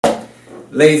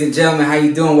Ladies and gentlemen, how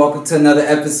you doing? Welcome to another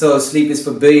episode of Sleep is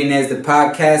for Billionaires, the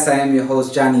podcast. I am your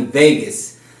host, Johnny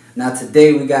Vegas. Now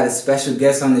today we got a special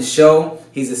guest on the show.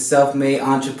 He's a self-made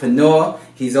entrepreneur.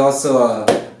 He's also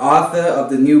an author of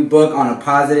the new book On a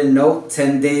Positive Note,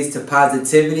 10 Days to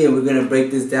Positivity, and we're going to break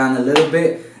this down a little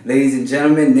bit. Ladies and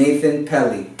gentlemen, Nathan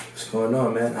PELLE. What's going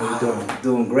on, man? How you doing?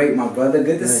 Doing great, my brother.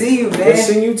 Good to see you, man. Good to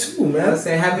see you too, man. I'm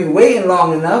saying, have been waiting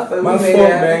long enough. My fault,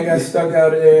 man. Got stuck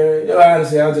out there. Yo,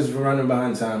 honestly, I was just running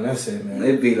behind time. That's it, man.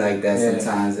 It be like that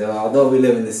sometimes, although we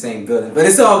live in the same building. But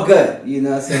it's all good. You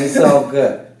know what I'm saying? It's all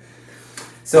good.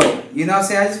 So, you know what I'm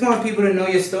saying? I just want people to know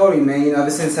your story, man. You know,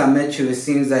 ever since I met you, it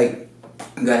seems like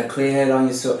you got a clear head on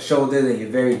your shoulders and you're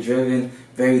very driven,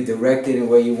 very directed in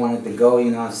where you wanted to go, you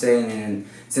know what I'm saying? And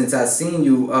since I've seen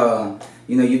you,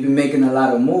 you know, you've been making a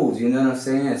lot of moves, you know what I'm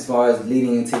saying, as far as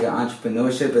leading into your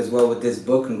entrepreneurship as well with this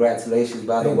book. Congratulations,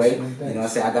 by the way. Man, you know what I'm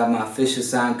saying? I got my official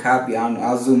signed copy.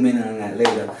 I'll zoom in on that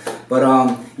later.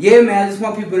 But, yeah, man, I just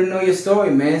want people to know your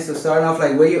story, man. So starting off,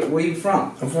 like, where you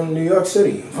from? I'm from New York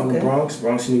City. I'm from the Bronx,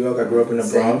 New York. I grew up in the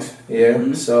Bronx. Yeah.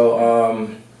 Mm-hmm. So,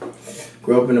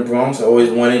 grew up in the Bronx. I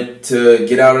always wanted to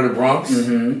get out of the Bronx.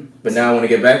 Mm-hmm. But now I want to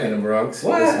get back in the Bronx.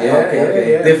 What?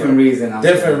 Yeah. Different reason.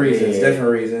 Different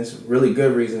reasons. Really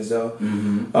good reasons, though.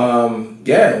 Mm-hmm.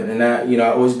 And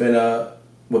I've always been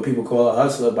what people call a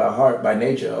hustler by heart, by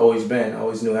nature. Always been. I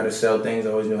always knew how to sell things.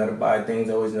 I always knew how to buy things.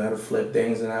 I always knew how to flip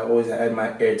things. And I always had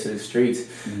my ear to the streets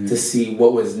to see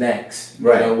what was next.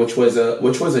 Right. You know, which was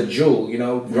a jewel. You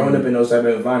know, growing up in those type of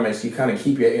environments, you kind of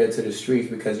keep your ear to the streets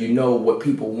because you know what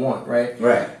people want, right?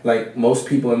 Right. Like most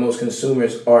people and most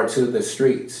consumers are to the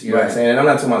streets. You know what I'm saying? And I'm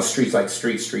not talking about streets like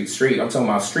street. I'm talking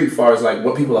about street far as like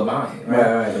what people are buying.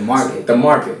 Right. The market. The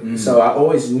market. Mm-hmm. So I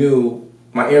always knew.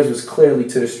 My ears was clearly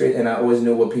to the street, and I always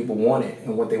knew what people wanted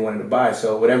and what they wanted to buy.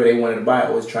 So whatever they wanted to buy, I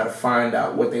always try to find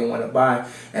out what they want to buy,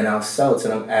 and I'll sell it to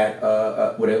them at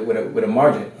with a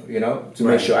margin, you know, to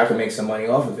make sure I can make some money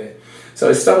off of it. So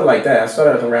it started like that. I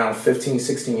started around 15,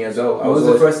 16 years old. What was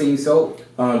the first thing you sold?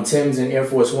 Timbs and Air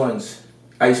Force Ones.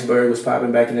 Iceberg was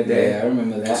popping back in the day. Yeah, I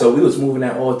remember that. So we was moving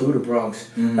that all through the Bronx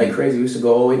like crazy. We used to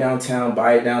go all the way downtown,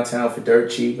 buy it downtown for dirt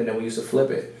cheap, and then we used to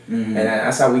flip it. And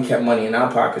that's how we kept money in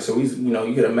our pocket. So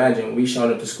you could imagine we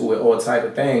showing up to school with all type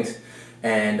of things,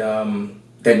 and then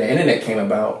the internet came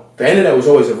about. The internet was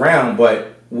always around,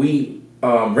 but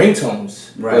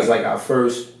ringtones was like our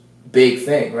first big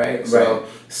thing, right? So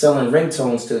selling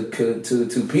ringtones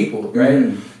to people,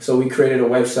 right? So we created a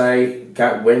website,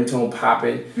 got ringtone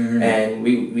popping, and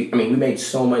we made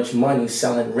so much money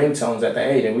selling ringtones at that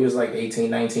age, and we was like 18,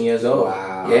 19 years old.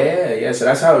 Wow. Yeah. So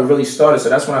that's how it really started. So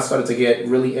that's when I started to get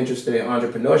really interested in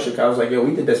entrepreneurship. I was like, yo,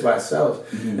 we did this by ourselves.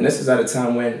 And this is at a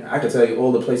time when I could tell you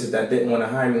all the places that didn't want to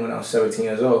hire me when I was 17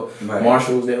 years old. Right.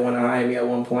 Marshalls didn't want to hire me at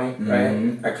one point,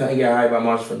 right? I couldn't get hired by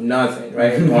Marshall for nothing,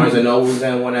 right? Barnes and Nobles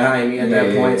didn't want to hire me at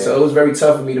that point. So it was very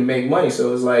tough for me to make money. So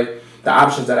it was like the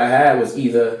options that I had was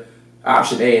either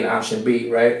option A and option B,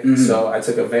 right? So I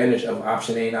took advantage of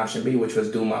option A and option B, which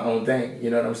was do my own thing. You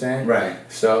know what I'm saying? Right.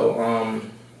 So,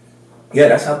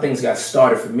 that's how things got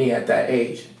started for me at that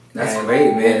age. That's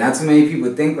great, man. Not too many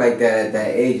people think like that at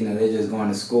that age. You know, they're just going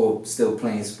to school, still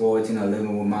playing sports, you know,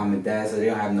 living with mom and dad, so they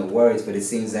don't have no worries. But it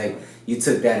seems like you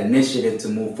took that initiative to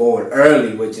move forward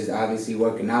early, which is obviously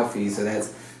working out for you. So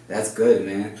that's good,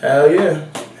 man. Hell yeah.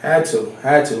 Had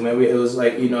to, man. It was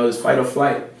like, it was fight or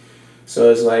flight.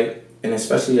 So it's like, and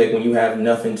especially like when you have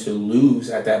nothing to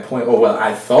lose at that point,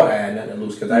 I thought I had nothing to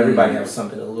lose because everybody has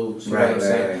something to lose. You know what I'm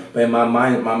saying? Right. But in my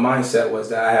mindset was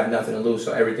that I have nothing to lose,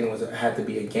 so everything had to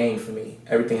be a gain for me.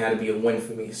 Everything had to be a win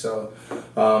for me. So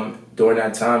during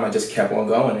that time, I just kept on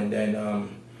going, and then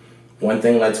one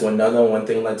thing led to another, one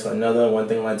thing led to another, one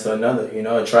thing led to another. You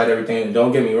know, I tried everything. And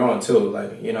don't get me wrong, too.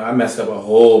 Like, I messed up a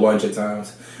whole bunch of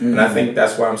times, and I think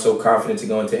that's why I'm so confident to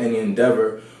go into any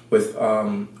endeavor with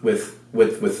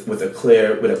a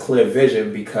clear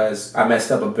vision, because I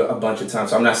messed up a bunch of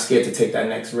times. So I'm not scared to take that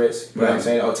next risk. You know what I'm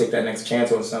saying? Or take that next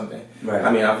chance on something. Right.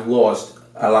 I mean, I've lost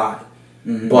a lot,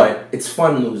 but it's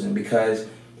fun losing, because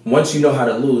once you know how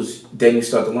to lose, then you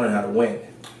start to learn how to win.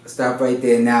 Stop right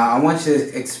there. Now, I want you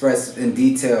to express in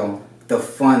detail the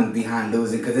fun behind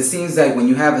losing, because it seems like when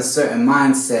you have a certain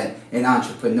mindset in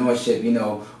entrepreneurship,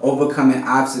 overcoming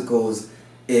obstacles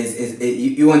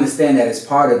you understand that it's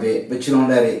part of it, but you don't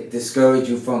let it discourage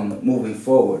you from moving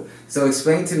forward. So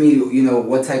explain to me,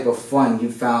 what type of fun you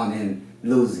found in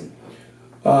losing.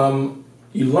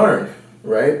 You learn,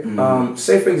 right?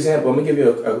 Say for example, let me give you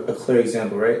a clear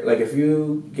example, right? Like if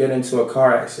you get into a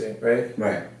car accident, right?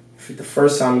 Right. If the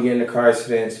first time you get in a car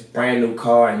accident, it's a brand new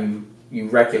car, and you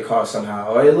wreck your car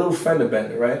somehow, or a little fender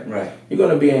bender, right? Right. You're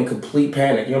gonna be in complete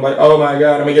panic. You're like, oh my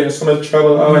god, I'm gonna get in so much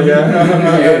trouble. Oh my god,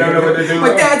 I don't know what to do.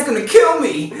 My dad's gonna kill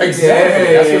me.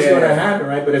 Exactly. That's what's gonna happen,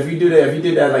 right? But if you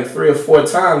did that like 3 or 4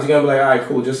 times, you're gonna be like, all right,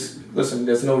 cool. Just listen.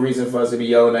 There's no reason for us to be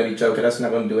yelling at each other. 'Cause that's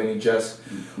not gonna do any just.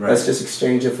 Right. Let's just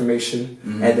exchange information,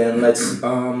 and then let's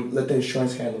let the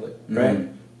insurance handle it, right?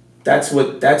 That's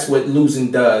what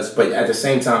losing does. But at the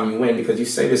same time, you win because you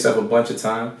save yourself a bunch of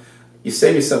time. You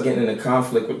save yourself getting in a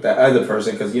conflict with that other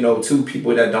person because, you know, 2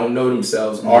 people that don't know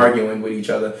themselves arguing with each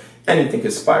other, anything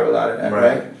could spiral out of that,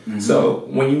 right? So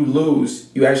when you lose,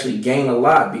 you actually gain a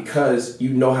lot because you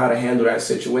know how to handle that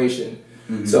situation.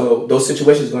 So those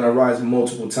situations are going to arise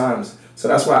multiple times. So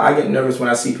that's why I get nervous when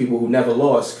I see people who never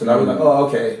lost because I was like, oh,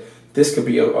 okay, this could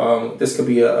be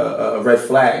a red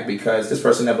flag because this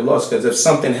person never lost. Because if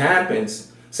something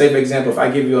happens, say for example, if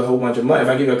I give you a whole bunch of money, if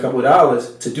I give you a couple of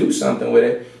dollars to do something with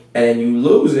it, and then you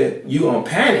lose it, you gonna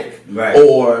panic, right?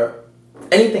 Or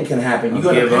anything can happen. You're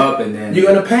gonna give up, and then you're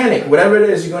gonna panic. Whatever it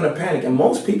is, you're gonna panic. And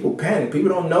most people panic. People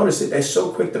don't notice it. They're so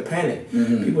quick to panic.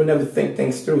 People never think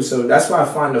things through. So that's why I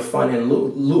find the fun in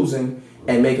losing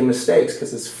and making mistakes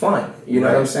because it's fun. You know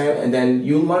what I'm saying? And then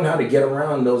you learn how to get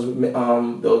around those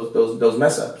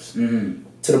mess ups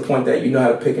to the point that you know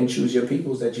how to pick and choose your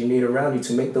peoples that you need around you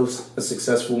to make those a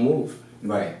successful move.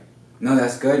 Right. No,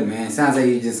 that's good, man. It sounds like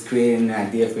you just created an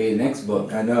idea for your next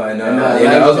book. I know. I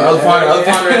was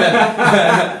pondering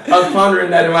that. I was pondering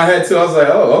that in my head too. I was like,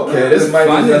 oh, okay, this might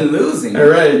fun be and losing. All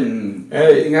right.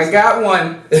 Hey. I got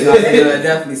one. No, it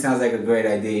definitely sounds like a great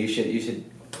idea. You should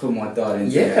put more thought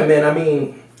into it. Yeah, man. I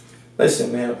mean,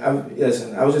 listen, man.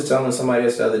 I was just telling somebody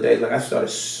this the other day. Like, I started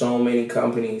so many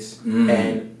companies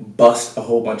and bust a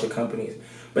whole bunch of companies.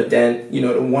 But then, you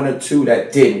know, the 1 or 2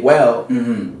 that did well,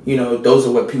 you know, those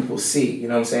are what people see. You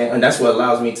know what I'm saying? And that's what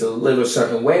allows me to live a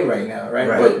certain way right now, right?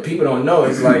 But people don't know.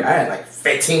 It's like I had like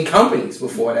 15 companies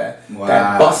before that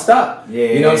that bust up. Yeah,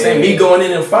 you know what I'm saying? Me going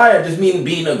in and fire just mean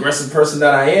being an aggressive person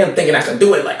that I am, thinking I can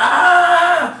do it. Like,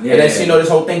 and then, you know, this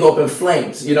whole thing go up in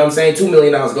flames. You know what I'm saying? $2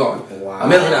 million gone. Wow. $1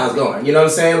 million gone. You know what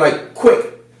I'm saying? Like,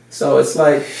 quick. So it's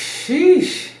like,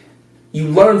 sheesh. You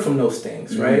learn from those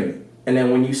things, right? And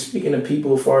then when you speaking to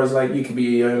people as far as like, you could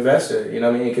be an investor, you know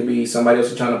what I mean? It could be somebody else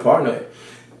you're trying to partner with.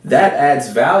 That adds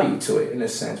value to it in a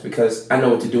sense because I know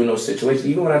what to do in those situations.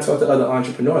 Even when I talk to other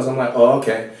entrepreneurs, I'm like, oh,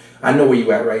 okay, I know where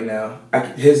you at right now.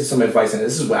 Here's some advice, and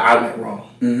this is where I went wrong.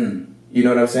 You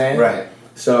know what I'm saying? Right.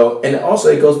 So, and also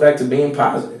it goes back to being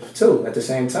positive too at the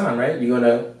same time, right? You're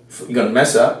gonna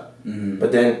mess up.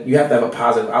 But then you have to have a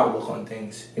positive outlook on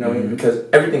things, you know what I mean? Because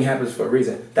everything happens for a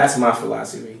reason. That's my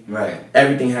philosophy. Right.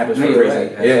 Everything happens for a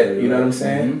reason. Right. Yeah, you know what I'm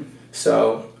saying?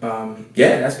 So,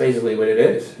 that's basically what it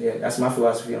is. Yeah, that's my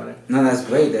philosophy on it. No, that's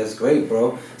great. That's great,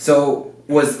 bro. So,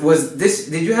 was this?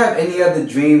 Did you have any other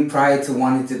dream prior to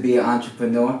wanting to be an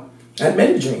entrepreneur? I had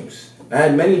many dreams.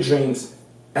 And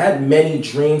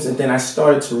then I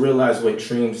started to realize what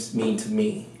dreams mean to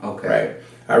me. Okay. Right.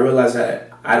 I realized that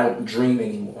I don't dream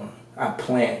anymore. I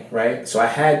plan, right? So I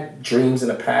had dreams in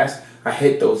the past. I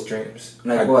hit those dreams.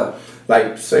 Like what?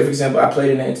 Like, say for example, I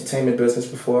played in the entertainment business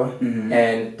before,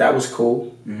 and that was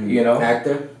cool. You know,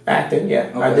 acting. Yeah,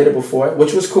 okay. I did it before,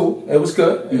 which was cool. It was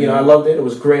good. You know, I loved it. It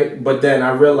was great. But then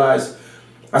I realized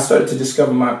I started to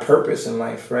discover my purpose in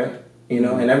life, right? You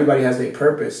know, and everybody has their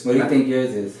purpose. What do you think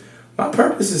yours is? My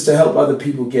purpose is to help other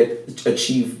people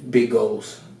achieve big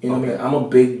goals. You know what I mean? I'm a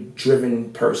big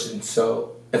driven person,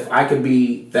 so if I could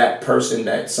be that person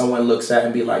that someone looks at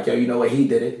and be like, yo, you know what, he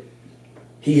did it.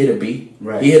 He hit a beat.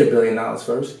 Right. He hit $1 billion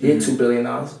first. He hit $2 billion. You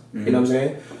know what I'm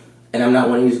saying? And I'm not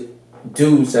one of these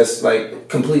dudes that's like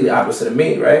completely opposite of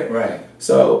me, right? Right.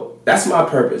 So that's my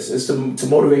purpose, is to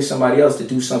motivate somebody else to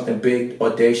do something big,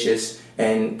 audacious,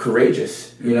 and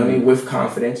courageous. You know what I mean? With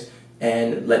confidence,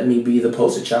 and let me be the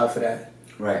poster child for that.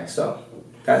 Right. So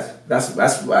that's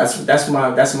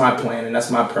my plan, and that's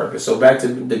my purpose. So back to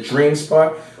the dreams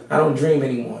part, I don't dream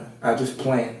anymore. I just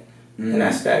plan. And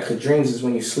that's that. Because dreams is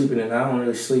when you're sleeping, and I don't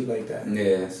really sleep like that.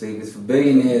 Yeah, sleep is for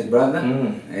billionaires, brother.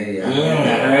 Hey, I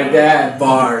heard that.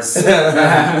 Bars.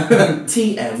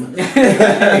 TM.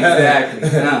 Exactly.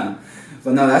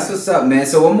 But no, that's what's up, man.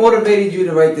 So what motivated you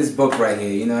to write this book right here?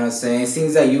 You know what I'm saying? It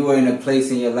seems like you were in a place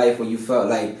in your life where you felt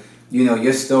like, you know,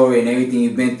 your story and everything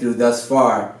you've been through thus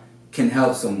far can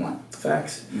help someone.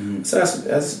 Facts. So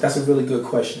that's a really good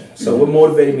question. So what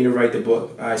motivated me to write the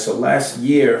book? All right, so last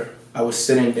year, I was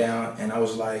sitting down and I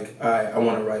was like, all right, I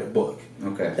want to write a book.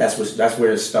 Okay. That's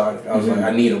where it started. I was like,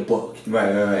 I need a book. Right.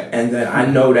 And then I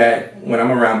know that when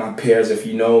I'm around my peers, if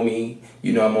you know me,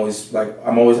 you know I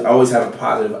always have a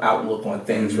positive outlook on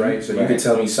things, right? So you could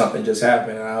tell me something just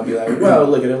happened, and I'll be like, well,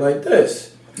 look at it like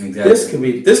this.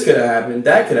 Exactly. This could have happened,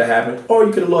 that could have happened, or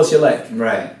you could have lost your leg.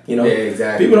 Right. You know. Yeah,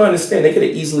 exactly. People don't understand. They could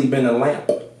have easily been a lamp.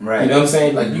 Right. You know what I'm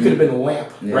saying? Like, you could have been a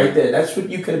lamp right there. That's what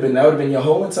you could have been. That would have been your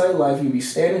whole entire life. You'd be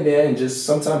standing there, and just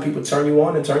sometimes people turn you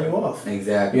on and turn you off.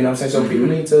 Exactly. You know what I'm saying? So people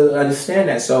need to understand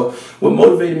that. So what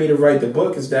motivated me to write the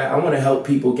book is that I want to help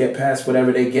people get past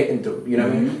whatever they're getting through. You know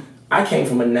what I mean? I came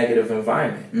from a negative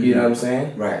environment. You know what I'm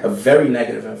saying? Right. A very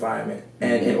negative environment.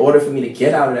 And in order for me to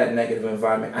get out of that negative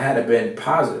environment, I had to be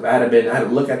positive. I had to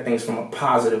look at things from a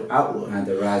positive outlook. I had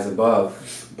to rise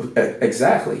above.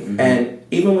 Exactly. And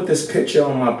even with this picture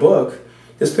on my book,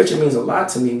 this picture means a lot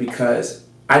to me because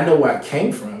I know where I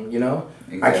came from, you know?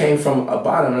 Exactly. I came from a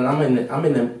bottom, and I'm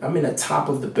in the top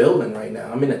of the building right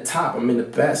now. I'm in the top. I'm in the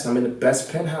best. I'm in the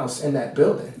best penthouse in that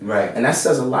building. Right. And that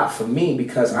says a lot for me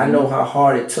because I know how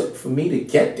hard it took for me to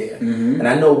get there, and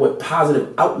I know what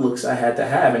positive outlooks I had to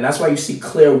have, and that's why you see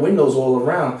clear windows all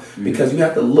around because you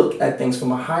have to look at things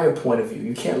from a higher point of view.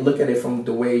 You can't look at it from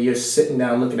the way you're sitting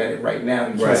down looking at it right now.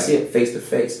 You can't see it face to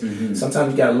face.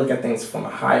 Sometimes you got to look at things from a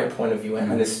higher point of view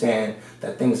and understand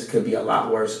that things could be a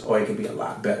lot worse or it could be a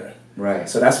lot better. Right.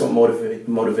 So that's what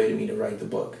motivated me to write the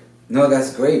book. No,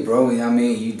 that's great, bro. I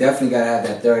mean, you definitely gotta have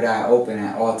that third eye open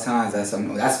at all times.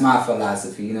 That's my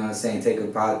philosophy. You know what I'm saying? Take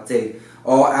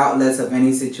all outlets of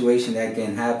any situation that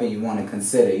can happen. You want to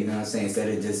consider. You know what I'm saying? Instead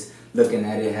of just looking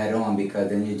at it head on, because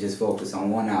then you just focus on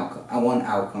one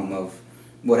outcome of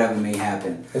whatever may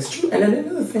happen. That's true. And then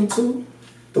another thing too,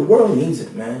 the world needs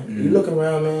it, man. You look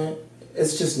around, man.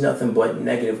 It's just nothing but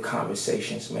negative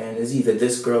conversations, man. It's either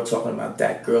this girl talking about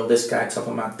that girl, this guy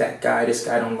talking about that guy, this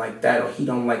guy don't like that, or he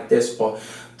don't like this, or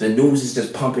the news is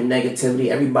just pumping negativity,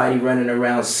 everybody running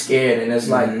around scared, and it's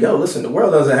like, yo, listen, the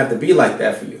world doesn't have to be like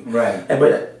that for you. Right.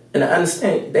 And I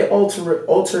understand, they're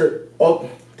altering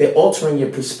your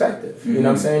perspective. You know what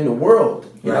I'm saying? The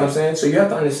world, you know what I'm saying? So you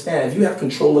have to understand, if you have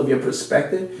control of your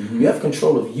perspective, you have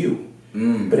control of you.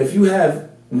 But if you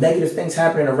have negative things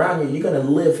happening around you, you're going to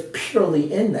live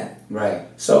purely in that. Right.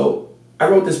 So I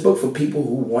wrote this book for people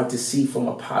who want to see from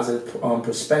a positive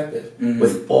perspective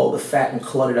with all the fat and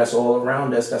clutter that's all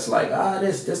around us. That's like,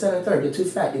 this, that, and third. You're too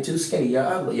fat. You're too skinny. You're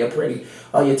ugly. You're pretty.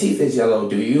 Oh, your teeth is yellow.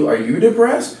 Are you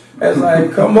depressed? It's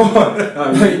like, come on.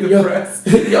 Are you depressed?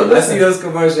 Yo, I see those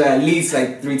commercials at least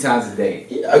like 3 times a day.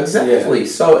 Yeah, exactly. Yeah.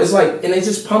 So it's like, and they're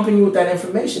just pumping you with that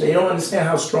information. They don't understand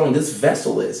how strong this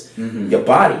vessel is. Your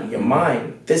body, your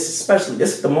mind. This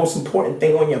is the most important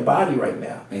thing on your body right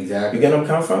now. Exactly. You get where I'm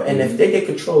coming from? And if they get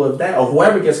control of that, or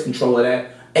whoever gets control of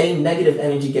that, any negative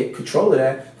energy get control of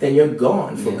that, then you're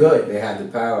gone for good. They have the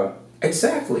power.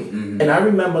 Exactly. And I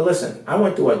remember, listen, I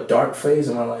went through a dark phase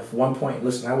in my life. At one point,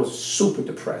 listen, I was super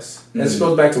depressed. And this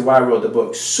goes back to why I wrote the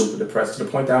book, super depressed, to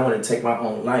the point that I wanted to take my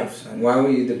own life. Why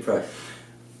were you depressed?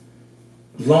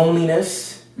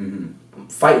 Loneliness,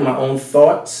 fighting my own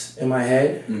thoughts in my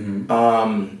head,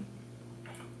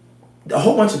 a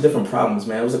whole bunch of different problems,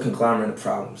 man. It was a conglomerate of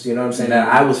problems. You know what I'm saying? That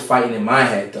I was fighting in my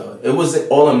head, though. It was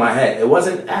all in my head. It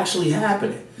wasn't actually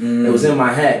happening. It was in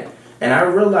my head. And I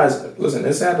realized, listen,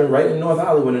 this happened right in North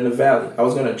Hollywood in the Valley. I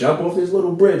was going to jump off this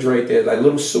little bridge right there, like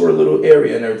little sewer, little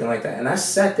area and everything like that. And I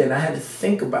sat there and I had to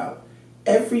think about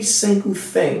every single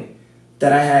thing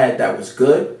that I had that was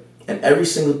good and every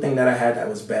single thing that I had that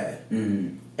was bad.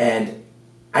 And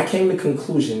I came to the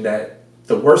conclusion that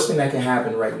the worst thing that can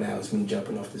happen right now is me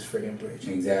jumping off this friggin' bridge.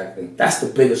 Exactly. That's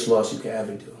the biggest loss you can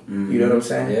ever do. You know what I'm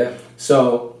saying? Yeah.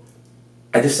 So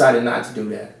I decided not to do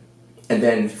that. And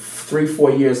then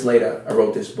 3-4 years later, I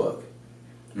wrote this book.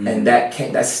 And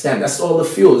that's all the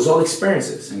fuel. It's all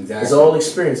experiences. Exactly. It's all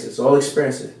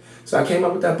experiences. So I came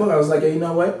up with that book. I was like, hey, you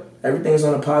know what? Everything's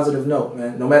on a positive note,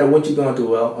 man. No matter what you're going through,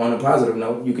 well, on a positive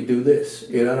note, you could do this.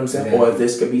 You know what I'm saying? Yeah. Or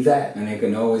this could be that. And it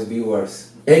can always be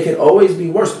worse. It can always be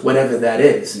worse, whatever that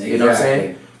is. Exactly. You know what I'm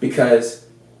saying? Because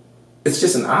it's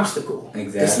just an obstacle.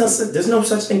 Exactly. There's no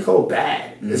such thing called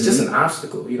bad. It's just an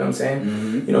obstacle. You know what I'm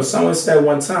saying? You know, someone said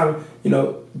one time, you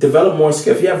know, develop more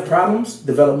skills. If you have problems,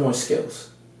 develop more skills.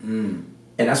 And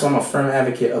that's why I'm a firm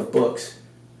advocate of books.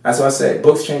 That's why I said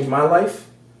books changed my life.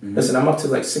 Listen, I'm up to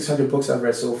like 600 books I've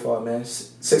read so far, man.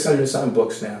 600 and something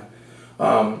books now.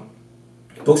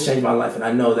 books changed my life, and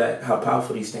I know that how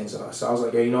powerful these things are. So I was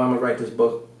like, yeah, I'm gonna write this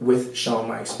book with showing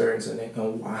my experience in it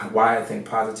and why I think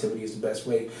positivity is the best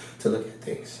way to look at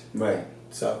things. Right.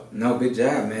 So no, good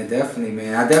job, man. Definitely,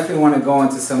 man. I definitely want to go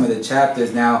into some of the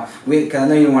chapters now. Cause I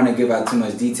know you don't want to give out too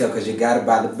much detail because you got to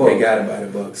buy the book. You got to buy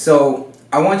the book. So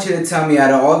I want you to tell me,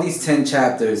 out of all these 10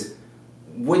 chapters,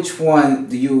 which one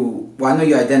do you? Well, I know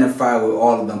you identify with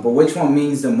all of them, but which one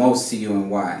means the most to you and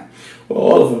why? Well,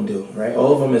 all of them do, right?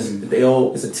 All of them it's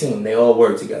a team. They all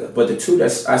work together. But the two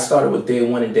that I started with day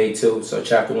 1 and day 2, so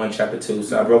chapter 1, chapter 2.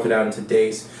 So I broke it down into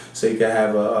days, so you can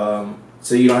have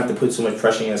so you don't have to put too much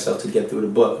pressure on yourself to get through the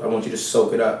book. I want you to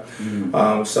soak it up.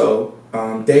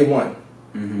 Day 1,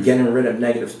 getting rid of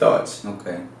negative thoughts.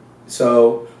 Okay.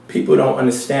 So people don't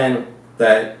understand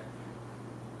that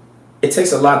it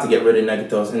takes a lot to get rid of negative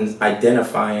thoughts and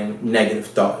identifying negative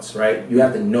thoughts, right? You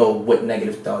have to know what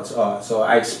negative thoughts are. So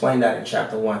I explained that in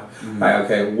chapter 1. Like,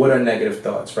 okay, what are negative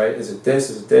thoughts, right? Is it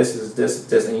this, is it this, is it this, is it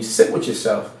this? And you sit with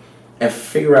yourself and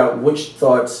figure out which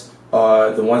thoughts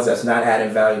are the ones that's not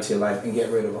adding value to your life and get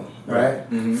rid of them, right?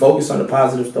 Focus on the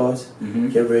positive thoughts,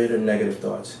 get rid of the negative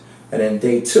thoughts. And then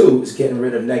day 2 is getting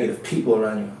rid of negative people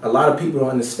around you. A lot of people don't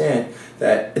understand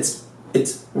that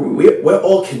we're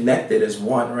all connected as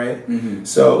one, right?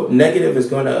 So negative is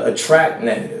going to attract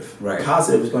negative. Right.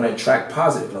 Positive is going to attract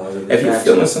positive. If you're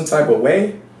feeling some type of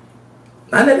way,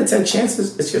 9 out of 10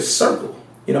 chances it's your circle.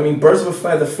 You know what I mean? Birds of a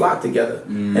feather flock together.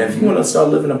 And if you want to start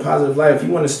living a positive life, if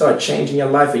you want to start changing your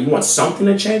life, or you want something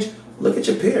to change, look at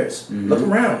your peers. Look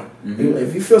around.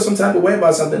 If you feel some type of way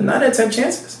about something, 9 out of 10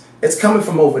 chances it's coming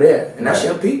from over there, and that's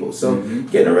your people. So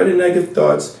getting rid of negative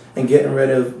thoughts and getting rid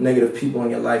of negative people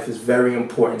in your life is very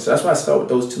important. So that's why I start with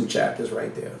those 2 chapters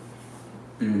right there.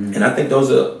 And I think those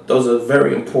are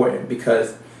very important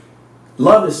because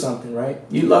love is something, right?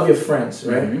 You love your friends,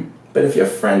 right? But if your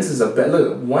friends is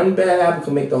one bad apple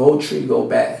can make the whole tree go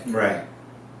bad. Right.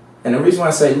 And the reason why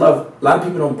I say love, a lot of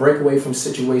people don't break away from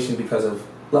situations because of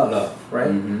love, right?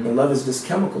 And love is this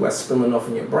chemical that's spilling off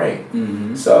in your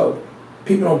brain. So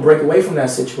people don't break away from that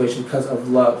situation because of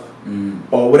love.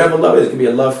 Or whatever love is. It can be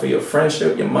a love for your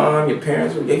friendship, your mom, your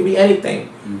parents. It can be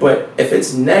anything. But if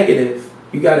it's negative,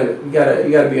 you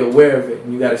gotta be aware of it,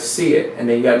 and you gotta see it, and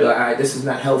then you gotta be like, all right, this is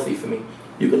not healthy for me.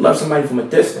 You could love somebody from a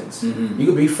distance. You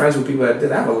could be friends with people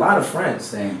that I have a lot of friends.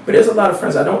 Same. But there's a lot of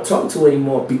friends I don't talk to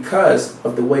anymore because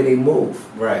of the way they move.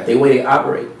 Right. The way they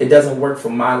operate. It doesn't work for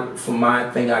my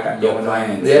thing I got going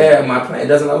on. Yeah, my plan. It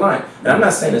doesn't align. And I'm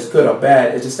not saying it's good or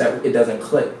bad, it's just that it doesn't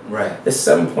click. Right. There's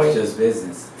 7 It's just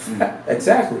business.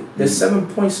 Exactly. There's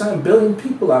 7-point-something billion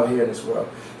people out here in this world.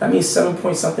 That means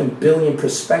 7-point-something billion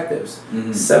perspectives.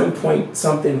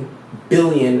 7-point-something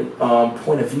billion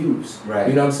point of views. Right.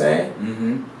 You know what I'm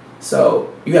saying?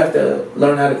 So you have to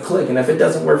learn how to click, and if it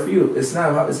doesn't work for you, it's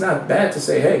not bad to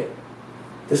say, hey,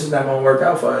 this is not going to work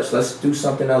out for us. Let's do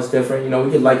something else different. You know,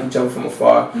 we could like each other from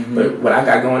afar, but what I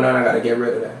got going on, I got to get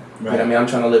rid of that. Right. You know what I mean? I'm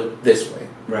trying to live this way.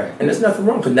 Right. And there's nothing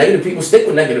wrong, because negative people stick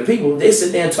with negative people. They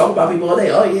sit there and talk about people all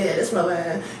day. Oh, yeah, that's my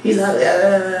man. He's not,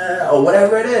 or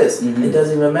whatever it is. It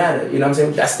doesn't even matter. You know what I'm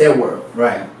saying? That's their world.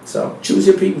 Right. So choose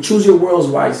your people. Choose your worlds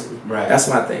wisely. Right. That's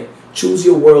my thing. Choose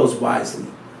your worlds wisely.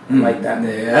 I like that.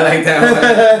 Yeah, I like that one.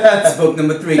 That's book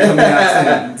number 3 coming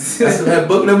out soon. That's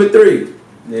book number 3.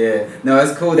 Yeah. No,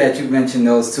 it's cool that you mentioned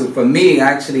those 2. For me,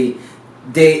 actually,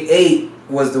 day 8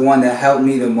 was the one that helped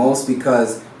me the most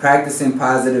because practicing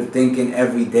positive thinking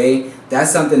every day,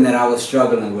 that's something that I was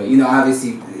struggling with. You know,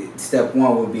 obviously, step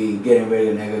 1 would be getting rid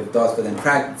of negative thoughts, but then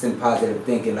practicing positive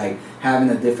thinking, like having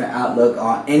a different outlook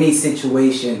on any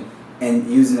situation and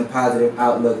using a positive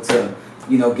outlook to,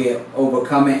 you know,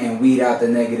 overcome it and weed out the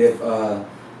negative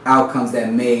outcomes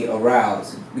that may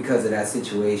arouse because of that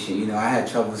situation. You know, I had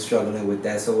trouble struggling with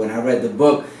that. So when I read the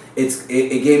book,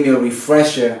 it gave me a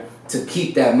refresher to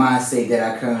keep that mindset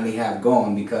that I currently have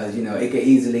going because, you know, it could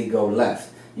easily go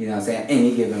left, you know what I'm saying, at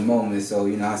any given moment. So,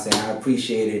 you know what I'm saying, I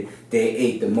appreciated day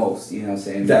 8 the most, you know what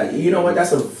I'm saying. You know what,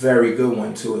 that's a very good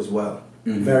one too as well.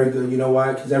 Very good. You know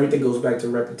why? Because everything goes back to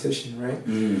repetition, right?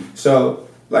 So,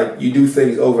 like, you do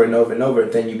things over and over and over,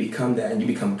 and then you become that, and you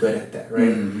become good at that,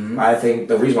 right? I think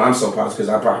the reason why I'm so positive is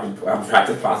because I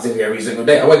practice positivity every single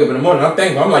day. I wake up in the morning, I'm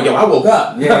thankful. I'm like, yo, I woke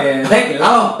up. Yeah. Thank you.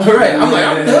 Right. I'm like,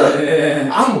 I'm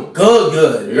good. I'm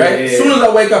good, right? As soon as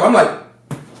I wake up, I'm like,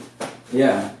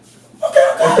 yeah.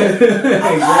 Okay.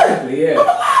 Exactly, yeah. I'm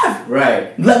alive.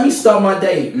 Right. Let me start my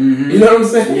day. You know what I'm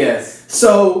saying? Yes.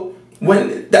 So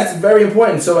when that's very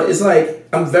important. So it's like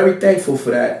I'm very thankful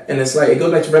for that, and it's like it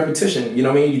goes back to repetition. You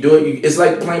know what I mean? You do it. It's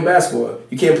like playing basketball.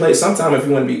 You can't play it sometime if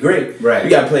you want to be great. Right. You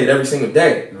got to play it every single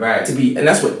day. Right. To be, and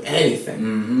that's with anything.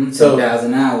 Mm-hmm. So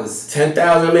 10,000 hours.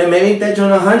 10,000, man. Maybe that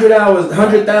joint 100 hours,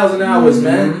 100,000 hours,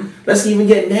 man. Let's even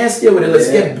get nastier with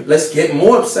it. Let's get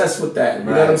more obsessed with that. You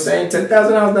know what I'm saying?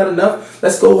 10,000 hours not enough.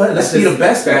 Let's go ahead. Let's be the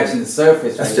best. Scratching the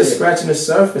surface. That's just scratching the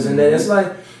surface, and then it's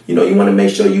like, you know, you want to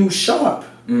make sure you sharp.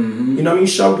 Mm-hmm. You know what I mean?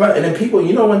 Sharp, and then people.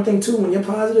 You know one thing too. When you're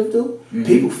positive, dude,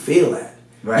 people feel that.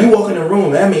 Right. You walk in the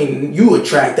room. I mean, you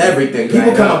attract everything.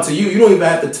 People come up to you. You don't even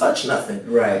have to touch nothing.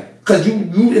 Right. Because you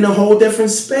in a whole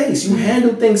different space. You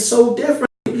handle things so different.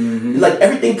 Like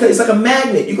everything, it's like a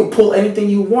magnet. You can pull anything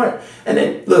you want. And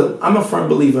then, look, I'm a firm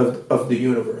believer of the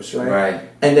universe, right? Right.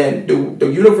 And then the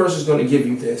universe is going to give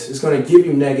you this. It's going to give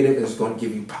you negative, and it's going to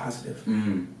give you positive.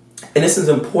 Mm-hmm. And this is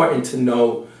important to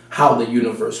know how the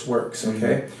universe works,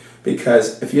 okay? Mm-hmm.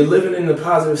 Because if you're living in the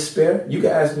positive spirit, you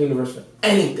can ask the universe for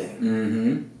anything,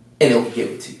 and it will give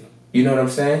it to you. You know what I'm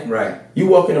saying? Right. You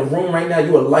walk in a room right now,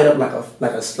 you will light up like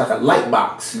a light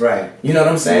box. Right. You know what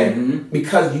I'm saying? Mm-hmm.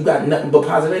 Because you got nothing but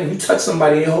positive energy. You touch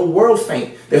somebody, their whole world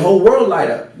faint. Their whole world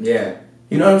light up. Yeah.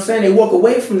 You know what I'm saying? They walk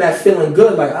away from that feeling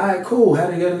good, like, all right, cool. How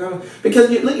they get it? Because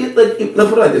let's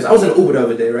put it like this. I was in an Uber the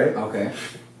other day, right? Okay.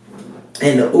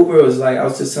 And the Uber was like, I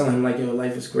was just telling him like, yo,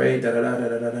 life is great. Da da da da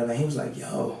da da. And he was like,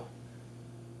 yo,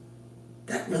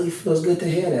 that really feels good to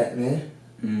hear that, man.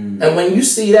 Mm. And when you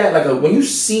see that, like when you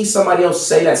see somebody else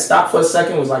say that, stop for a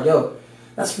second, was like, yo,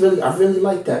 I really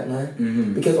like that, man.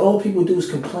 Mm-hmm. Because all people do is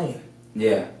complain.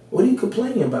 Yeah. What are you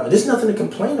complaining about? There's nothing to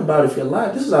complain about if you're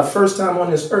alive. This is our first time on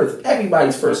this earth.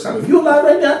 Everybody's first time. If you're alive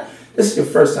right now, this is your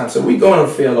first time. So we're going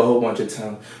to fail a whole bunch of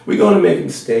times. We're going to make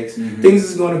mistakes. Mm-hmm. Things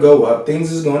is going to go up.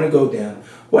 Things is going to go down.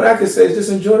 What I could say is just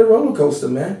enjoy the roller coaster,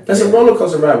 man. That's a roller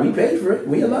coaster ride. We paid for it.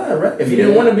 We alive, right? If you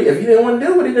didn't want to deal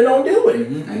with it, then don't deal with it.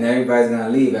 Mm-hmm. And everybody's gonna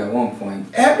leave at one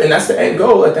point. And that's the end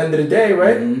goal at the end of the day,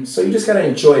 right? Mm-hmm. So you just gotta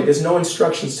enjoy it. There's no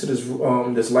instructions to this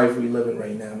life we living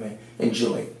right now, man.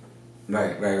 Enjoy it.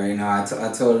 Right. No, I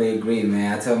totally agree,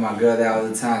 man. I tell my girl that all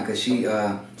the time because she's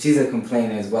a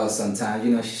complainer as well sometimes.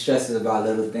 You know, she stresses about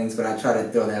little things, but I try to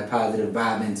throw that positive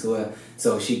vibe into her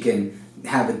so she can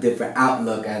have a different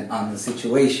outlook on the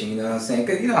situation, you know what I'm saying?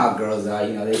 Because you know how girls are,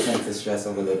 you know, they tend to stress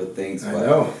over little things. But, I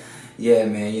know. Yeah,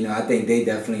 man, you know, I think they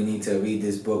definitely need to read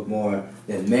this book more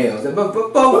than males. But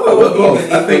both.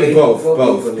 I think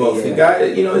both. Yeah. Guy,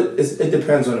 you know, it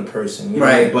depends on the person. You know?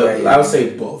 Right. But I would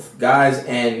say both. Guys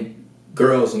and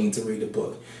girls need to read the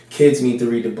book. Kids need to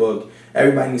read the book.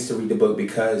 Everybody needs to read the book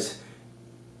because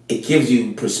it gives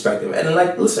you perspective. And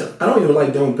like, listen, I don't even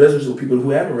like doing business with people who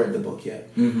haven't read the book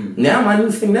yet. Mm-hmm. Now my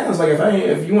new thing now is like,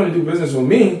 if you want to do business with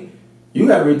me, you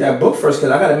got to read that book first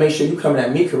because I got to make sure you coming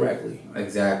at me correctly.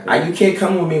 Exactly. You can't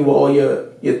come with me with all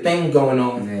your thing going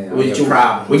on. Yeah, with your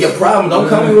problems. With your problem. Don't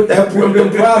come in with that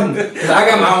problem. Because I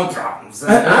got my own problems.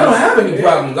 I don't have any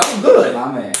problems. I'm good.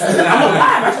 My man. I'm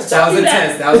alive. That was a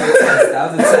test.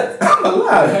 I'm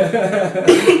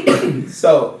alive.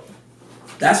 So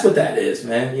that's what that is,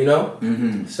 man, you know?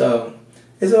 Mm-hmm. So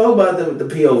it's all about the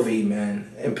POV,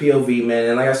 man. And POV, man.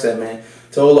 And like I said, man,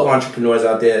 to all the entrepreneurs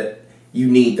out there, you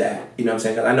need that. You know what I'm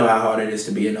saying? 'Cause I know how hard it is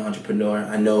to be an entrepreneur.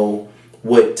 I know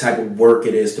what type of work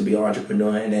it is to be an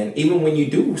entrepreneur. And then even when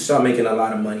you do start making a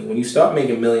lot of money, when you start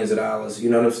making millions of dollars, you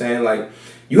know what I'm saying? Like,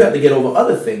 you have to get over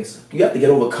other things. You have to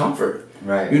get over comfort.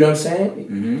 Right. You know what I'm saying?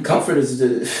 Mm-hmm. Comfort is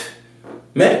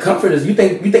you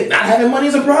think not having money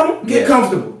is a problem? Get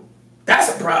comfortable. That's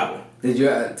a problem. Did you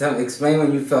explain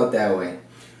when you felt that way?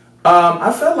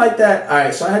 I felt like that. All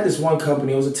right, so I had this one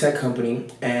company. It was a tech company,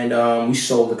 and we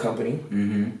sold the company.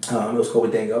 Mm-hmm. It was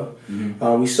called Dango.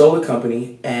 Mm-hmm. We sold the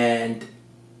company, and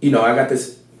you know, I got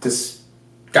this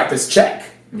check.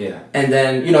 Yeah. And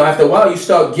then, you know, after a while, you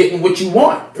start getting what you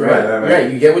want, right?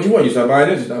 You get what you want. You start buying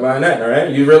this, you start buying that, all right?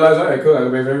 You realize, all right, cool, I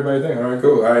can pay for everybody's thing. All right,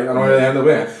 cool. All right, I don't really have no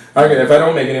plan. Okay, if I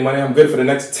don't make any money, I'm good for the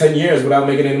next 10 years without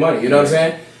making any money. You know what I'm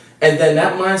saying? And then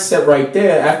that mindset right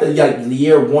there, after like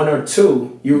year 1 or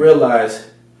 2, you realize,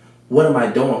 what am I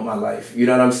doing with my life? You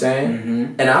know what I'm saying?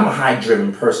 Mm-hmm. And I'm a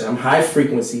high-driven person. I'm high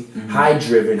frequency,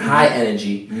 high-driven, high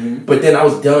energy. Mm-hmm. But then I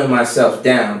was dumbing myself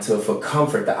down for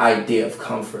comfort, the idea of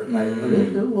comfort. Like,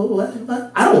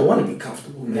 what? I don't want to be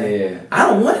comfortable, man. Yeah. I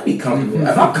don't want to be comfortable.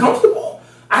 If I'm comfortable,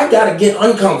 I got to get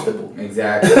uncomfortable.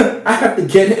 Exactly. I have to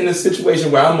get in a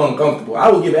situation where I'm uncomfortable. I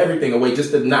will give everything away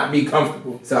just to not be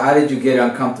comfortable. So how did you get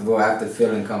uncomfortable after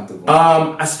feeling comfortable?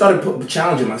 I started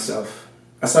challenging myself.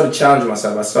 I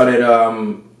started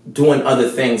doing other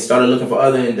things, started looking for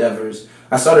other endeavors.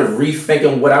 I started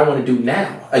rethinking what I want to do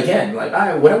now. Again, like, all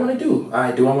right, what I want to do. All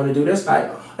right, do I want to do this?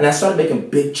 And and I started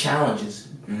making big challenges.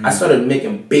 I started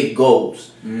making big goals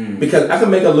because I could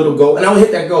make a little goal and I would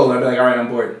hit that goal and I'd be like, all right, I'm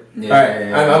bored. All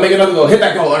right, I'll make another goal, hit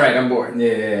that goal, all right, I'm bored.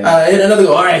 Hit another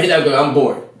goal, all right, hit that goal, I'm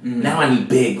bored. Now I need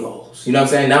big goals. You know what I'm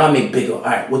saying? Now I make big goals.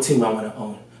 All right, what team I want to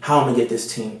own? How I'm gonna get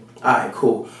this team? All right,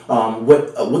 cool.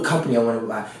 What company I want to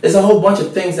buy? There's a whole bunch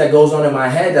of things that goes on in my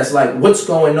head that's like, what's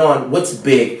going on? What's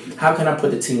big? How can I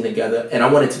put the team together? And I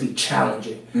want it to be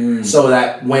challenging so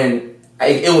that when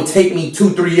it will take me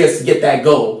 2-3 years to get that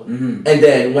goal, and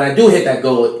then when I do hit that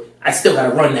goal, I still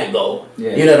gotta run that goal.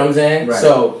 You know what I'm saying? Right.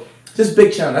 So just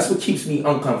big challenge. That's what keeps me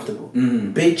uncomfortable.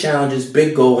 Big challenges,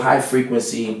 big goal, high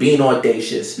frequency, being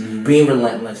audacious, being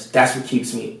relentless. That's what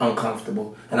keeps me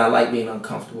uncomfortable, and I like being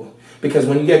uncomfortable because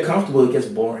when you get comfortable, it gets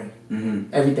boring.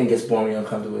 Everything gets boring and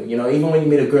uncomfortable. You know, even when you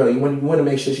meet a girl, you want to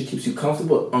make sure she keeps you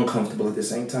comfortable, uncomfortable at the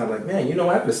same time. Like, man, you know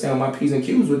what? I have to stay on my P's and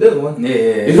Q's with this one.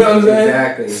 You know what I'm saying?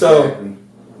 Exactly. So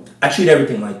I treat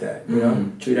everything like that. You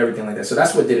know, treat everything like that. So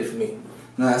that's what did it for me.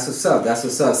 No, that's what's up. That's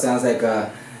what's up. Sounds like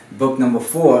book number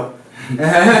 4.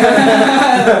 Uncomfortable.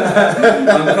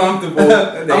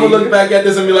 I'm gonna look back at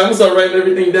this and be like, I'm gonna start writing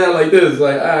everything down like this.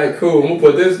 Like, all right, cool. I'm gonna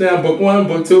put this down. Book 1,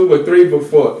 book 2, book 3, book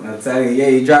 4. I'll tell you, yeah,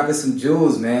 you're dropping some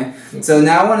jewels, man. So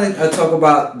now I want to talk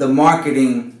about the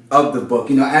marketing of the book.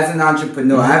 You know, as an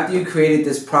entrepreneur, after you created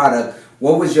this product,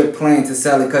 what was your plan to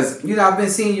sell it? Because, you know, I've been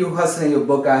seeing you hustling your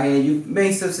book out here and you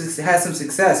had some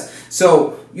success.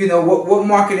 So, you know, what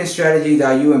marketing strategies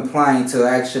are you implying to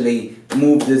actually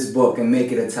move this book and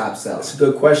make it a top seller? That's a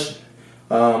good question.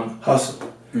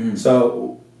 Hustle.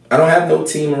 So I don't have no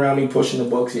team around me pushing the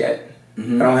books yet. I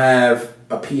don't have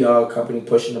a PR company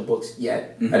pushing the books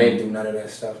yet. I didn't do none of that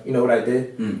stuff. You know what I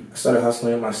did? I started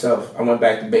hustling it myself. I went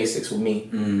back to basics with me.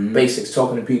 Basics,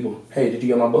 talking to people. Hey, did you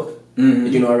get my book?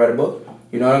 Did you know I read a book?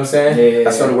 You know what I'm saying?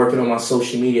 I started working on my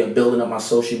social media, building up my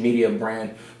social media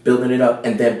brand, building it up,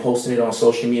 and then posting it on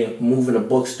social media, moving the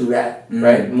books through that,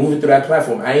 right? Moving through that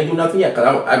platform. I ain't do nothing yet,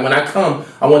 because when I come,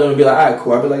 I want them to be like, all right,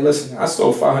 cool. I'll be like, listen, I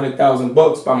sold 500,000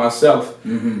 books by myself,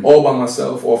 all by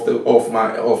myself, off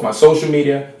my social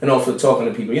media and off of talking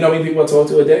to people. You know how many people I talk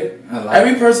to a day?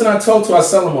 Every person I talk to, I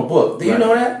sell them a book. Do you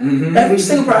know that? Every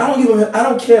single person. I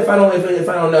don't care if I don't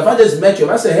know. If I just met you,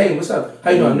 if I say, hey, what's up?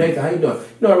 How you doing, Nathan? How you doing?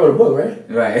 You know I wrote a book, right?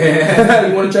 Right.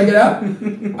 You want to check it out?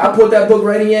 I put that book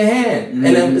right in your hand,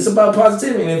 and then it's about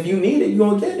positivity. And if you need it, you're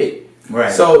gonna get it.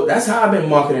 Right. So that's how I've been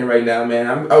marketing right now,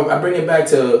 man. I bring it back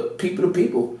to people to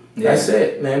people. That's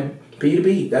it, man. P to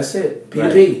P. That's it. P to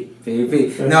P. P to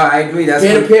P. No, I agree. That's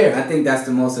peer to peer. I think that's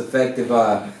the most effective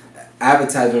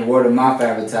advertisement, word of mouth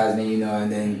advertisement. You know,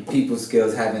 and then people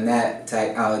skills having that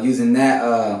using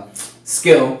that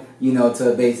skill. You know,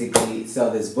 to basically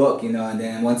sell this book, you know, and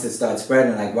then once it starts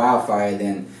spreading like wildfire,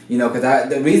 then, you know, because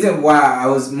the reason why I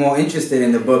was more interested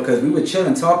in the book, because we were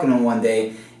chilling talking on one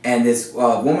day, and this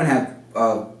woman had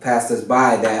passed us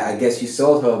by that I guess you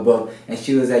sold her a book, and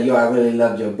she was like, yo, I really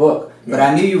loved your book. But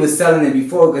I knew you were selling it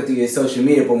before through your social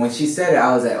media, but when she said it,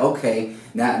 I was like, okay,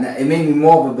 now it made me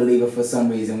more of a believer for some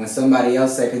reason. When somebody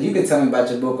else said, because you could tell me about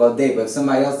your book all day, but if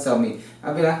somebody else tell me,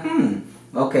 I'd be like,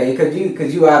 okay,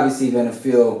 because you obviously gonna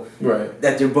feel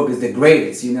that your book is the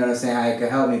greatest. You know what I'm saying? How it could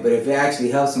help me, but if it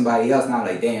actually helps somebody else, now I'm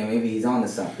like, damn, maybe he's on to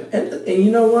something. And you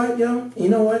know what, yo? You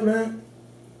know what, man?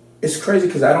 It's crazy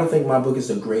because I don't think my book is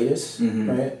the greatest,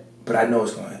 right? But I know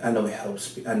it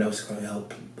helps. I know it's gonna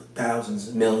help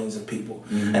thousands, millions of people,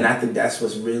 and I think that's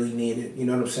what's really needed. You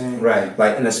know what I'm saying? Right.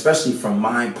 Like, and especially from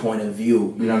my point of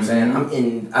view. You know what I'm saying?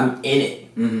 I'm in it.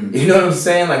 You know what I'm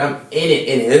saying? Like, I'm in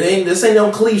it. This ain't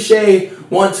no cliche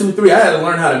 1, 2, 3. I had to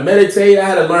learn how to meditate. I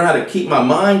had to learn how to keep my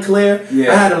mind clear.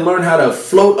 I had to learn how to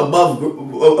float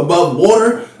above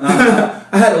water.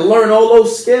 I had to learn all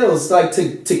those skills, like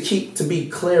to be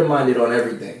clear minded on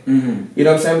everything. You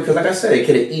know what I'm saying? Because like I said, it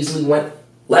could have easily went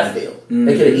left field.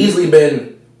 It could have easily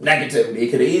been negativity.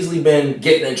 It could have easily been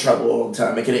getting in trouble all the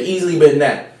time. It could have easily been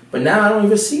that. But now I don't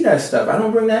even see that stuff. I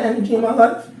don't bring that energy in my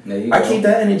life. I keep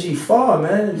that energy far,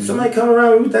 man. If somebody come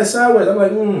around me with that sideways, I'm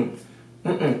like,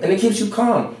 and it keeps you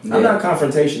calm. I'm not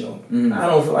confrontational. I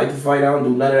don't feel like to fight. I don't do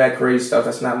none of that crazy stuff.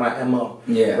 That's not my MO.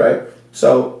 Right?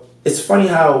 So it's funny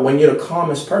how when you're the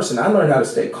calmest person, I learned how to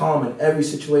stay calm in every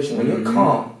situation. When you're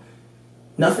calm,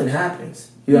 nothing happens.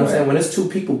 You know what I'm saying? When it's two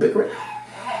people bickering,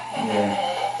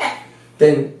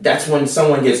 then that's when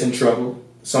someone gets in trouble.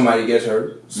 Somebody gets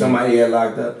hurt. Somebody get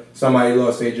locked up. Somebody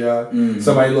lost their job.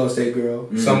 Somebody lost their girl.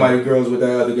 Somebody girls with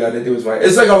that other guy that they was fighting.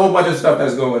 It's like a whole bunch of stuff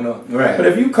that's going on. Right. But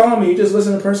if you calm me, you just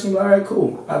listen to the person, you're like, all right,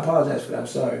 cool. I apologize for that. I'm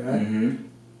sorry. Right?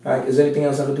 All right. Is there anything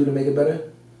else I can do to make it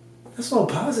better? That's all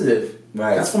positive.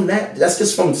 Right. That's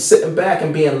just from sitting back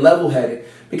and being level-headed.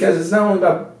 Because it's not only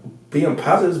about being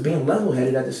positive is being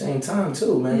level-headed at the same time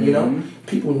too, man. You know,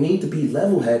 people need to be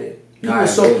level-headed.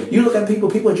 You look at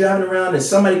people are driving around and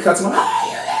somebody cuts them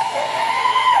off.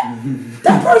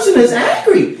 That person is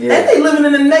angry and they living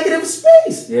in a negative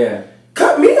space. Yeah.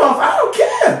 Cut me off. I don't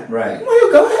care. Right.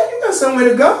 Well, go ahead. You got somewhere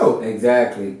to go.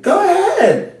 Exactly. Go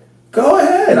ahead.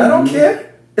 I don't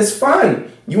care. It's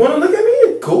fine. You want to look at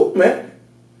me? Cool, man.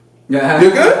 Yeah.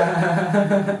 You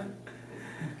good?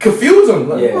 Confuse them.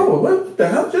 Like, oh, what the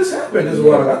hell just happened? This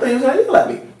water. I think he was like, you let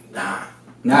me. Nah,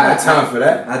 I got time for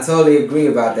that. I totally agree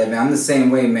about that, man. I'm the same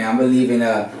way, man. I believe in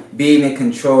being in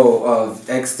control of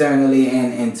externally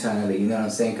and internally. You know what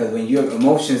I'm saying? Because when your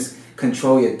emotions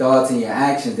control your thoughts and your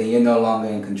actions, then you're no longer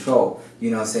in control. You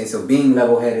know what I'm saying? So being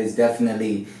level-headed is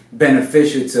definitely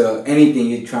beneficial to anything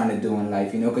you're trying to do in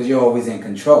life, you know, because you're always in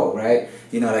control, right?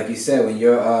 You know, like you said, when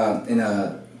you're in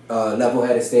a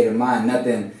level-headed state of mind,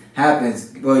 nothing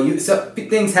happens. Well,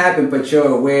 things happen, but you're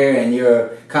aware and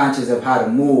you're conscious of how to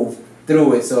move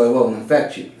through it so it won't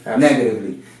affect you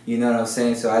negatively. You know what I'm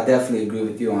saying? So I definitely agree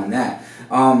with you on that.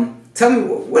 Tell me,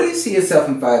 where do you see yourself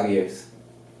in 5 years?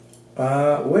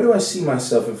 Where do I see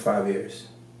myself in 5 years?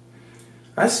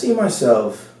 I see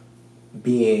myself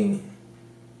being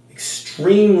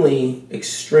extremely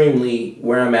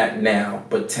where I'm at now,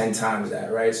 but 10 times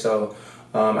that, right? So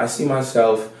I see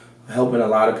myself helping a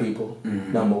lot of people,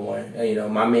 number one. And, you know,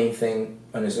 my main thing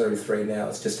on this earth right now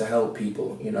is just to help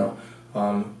people, you know.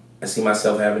 I see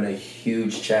myself having a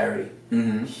huge charity,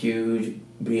 huge,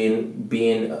 being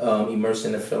immersed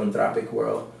in the philanthropic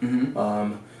world.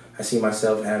 I see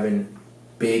myself having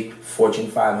big Fortune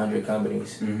 500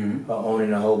 companies,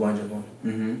 owning a whole bunch of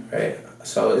them, right?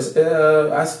 So it's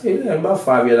I see in about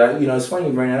 5 years. You know, it's funny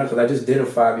you bring that up because I just did a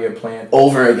 5-year plan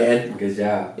over again. Good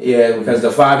job. Yeah, because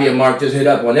the 5-year mark just hit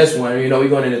up on this one. You know, we're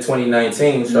going into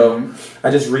 2019, so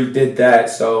I just redid that.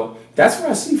 So that's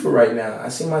what I see for right now. I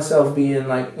see myself being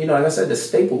like, you know, like I said, the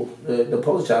staple, the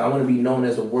poster child. I want to be known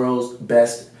as the world's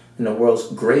best and the world's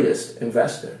greatest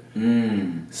investor.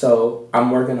 So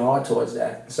I'm working hard towards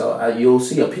that. So you'll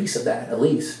see a piece of that, at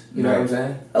least. You know what I'm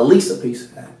saying? At least a piece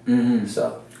of that.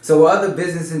 So what other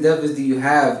business endeavors do you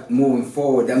have moving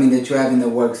forward? I mean, that you have in the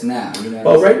works now? You know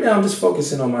well, right now I'm just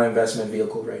focusing on my investment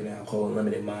vehicle right now called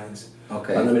Unlimited Minds.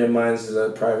 Okay. Unlimited Minds is a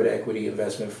private equity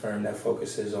investment firm that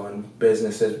focuses on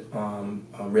businesses, on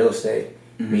real estate,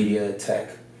 media, tech.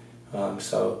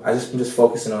 So I'm just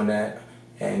focusing on that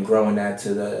and growing that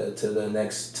to the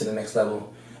next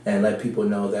level, and let people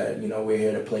know that, you know, we're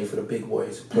here to play for the big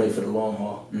boys, play for the long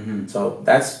haul. So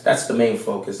that's the main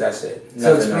focus. That's it.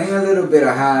 So explain a little bit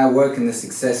of how it worked and the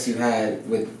success you had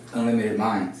with Unlimited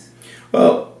Minds.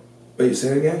 Well, wait, you say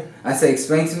it again? I say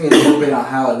explain to me a little bit on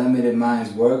how Unlimited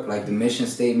Minds work, like the mission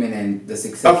statement and the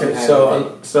success you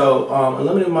had. So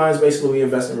Unlimited Minds, basically we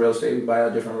invest in real estate. We buy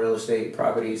out different real estate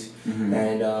properties,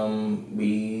 and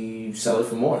we sell it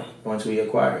for more once we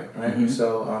acquire it, right?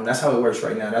 So that's how it works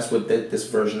right now. That's what this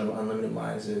version of Unlimited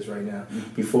Minds is right now.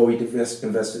 Before we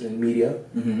invested in media,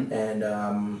 and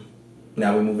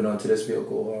now we're moving on to this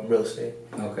vehicle, real estate.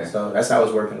 Okay. So that's how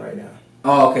it's working right now.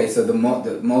 Oh, okay. So the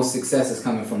most success is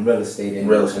coming from real estate and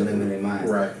Unlimited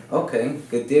Minds. Right. Okay,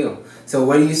 good deal. So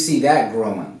where do you see that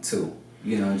growing to?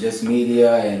 You know, just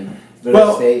media and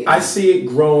real estate? I see it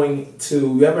growing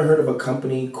to. You ever heard of a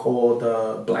company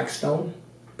called Blackstone?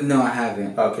 No, I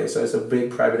haven't. Okay, so it's a big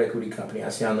private equity company. I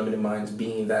see Unlimited Minds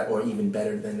being that or even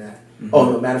better than that.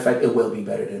 Oh, no, matter of fact, it will be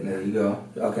better than that. There you go.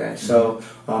 Okay, so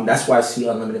that's why I see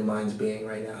Unlimited Minds being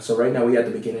right now. So right now we at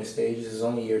the beginning stages. It's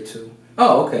only year 2.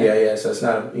 Oh, okay. Yeah. So it's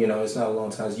not it's not a long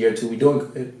time. It's year 2. We're doing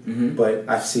good, but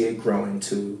I see it growing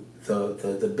to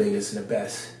the biggest and the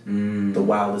best, the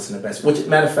wildest and the best. Which,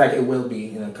 matter of fact, it will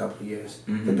be in a couple of years,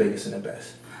 the biggest and the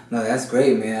best. No, that's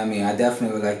great, man. I mean, I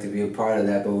definitely would like to be a part of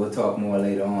that, but we'll talk more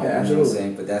later on. Yeah, absolutely. You know what I'm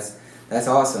saying? But that's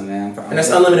awesome, man. And that's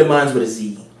Unlimited Minds with a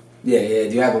Z. Yeah.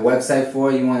 Do you have a website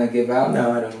for it you want to give out?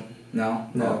 No, I don't. No?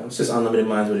 No, it's just Unlimited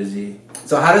Minds with a Z.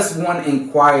 So how does one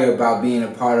inquire about being a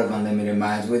part of Unlimited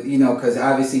Minds? With, you know, because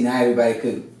obviously not everybody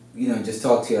could, you know, just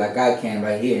talk to you like I can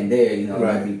right here and there. You know,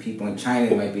 there might be people in China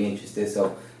that might be interested.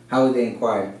 So how would they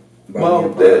inquire? Well,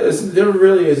 there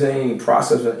really is any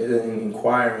process in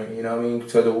inquiring, you know what I mean?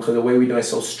 So the way we do it is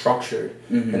so structured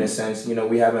in a sense. You know,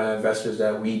 we have our investors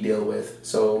that we deal with.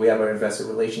 So we have our investor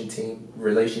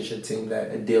relationship team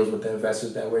that deals with the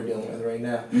investors that we're dealing with right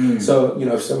now. So, you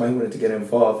know, if somebody wanted to get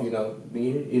involved, you know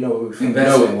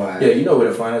investment-wise. Yeah, you know where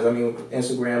to find us. I mean,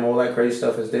 Instagram, all that crazy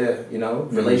stuff is there, you know,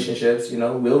 relationships, you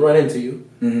know, we'll run into you.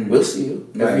 We'll see you.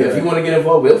 If you want to get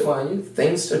involved, we'll find you.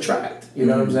 Things attract, you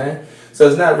know what I'm saying? So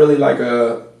it's not really like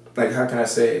like, how can I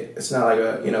say it? It's not like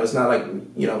it's not like,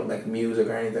 like music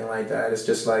or anything like that. It's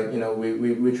just like,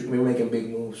 we're making big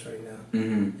moves right now.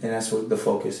 And that's what the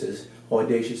focus is.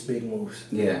 Audacious big moves.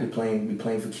 Yeah. We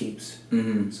playing for keeps.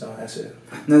 So that's it.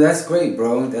 No, that's great,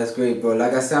 bro. That's great, bro.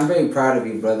 Like I said, I'm very proud of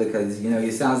you, brother, because,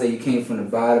 it sounds like you came from the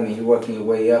bottom and you're working your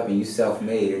way up and you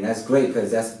self-made. And that's great,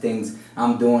 because that's the things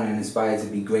I'm doing and inspired to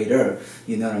be greater.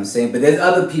 You know what I'm saying? But there's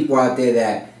other people out there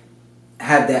that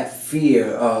have that fear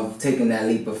of taking that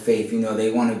leap of faith.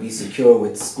 They want to be secure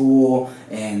with school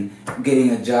and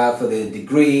getting a job for their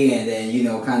degree, and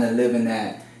then, kind of living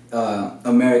that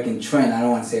American trend. I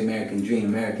don't want to say American dream,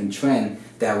 American trend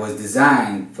that was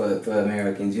designed for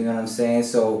Americans. You know what I'm saying?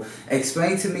 So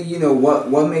explain to me,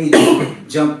 what made you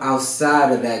jump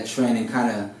outside of that trend and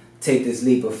kind of take this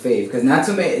leap of faith? Because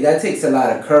that takes a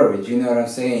lot of courage. You know what I'm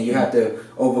saying? You have to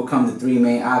overcome the three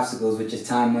main obstacles, which is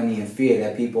time, money, and fear,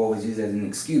 that people always use as an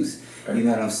excuse. Right. You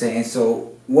know what I'm saying?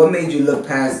 So what made you look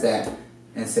past that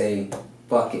and say,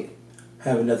 fuck it?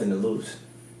 Having nothing to lose.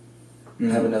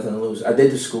 Having nothing to lose. I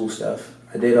did the school stuff.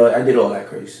 I did all that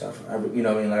crazy stuff. Like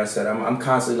I said, I'm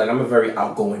constantly, I'm a very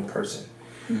outgoing person.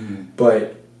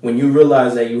 But when you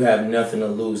realize that you have nothing to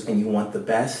lose and you want the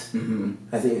best,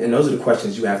 I think, and those are the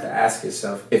questions you have to ask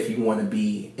yourself if you want to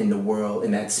be in the world, in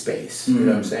that space. You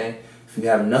know what I'm saying? If you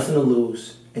have nothing to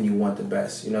lose and you want the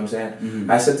best, you know what I'm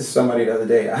saying? I said to somebody the other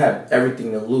day, I have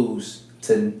everything to lose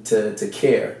to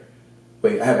care.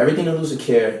 Wait, I have everything to lose to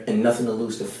care and nothing to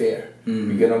lose to fear.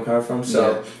 You get where I'm coming from?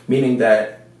 So, meaning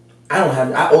that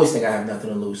I always think I have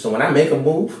nothing to lose. So when I make a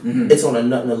move, it's on a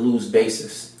nothing to lose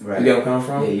basis. Right. You get where I'm coming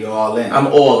from? Yeah, you're all in. I'm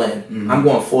all in. I'm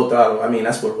going full throttle. I mean,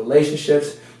 that's with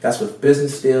relationships, that's with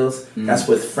business deals, that's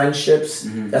with friendships,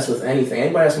 that's with anything.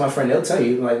 Anybody that's my friend, they'll tell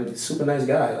you, like, super nice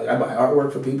guy. Like, I buy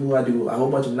artwork for people, I do a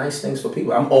whole bunch of nice things for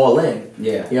people. I'm all in.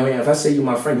 Yeah. You know what I mean? If I say you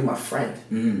my friend, you my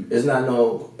friend. There's not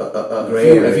no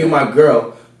if you my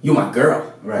girl, you my girl.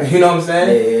 Right. You know what I'm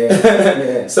saying?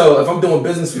 Yeah. So if I'm doing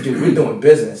business with you, we're doing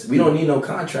business. We don't need no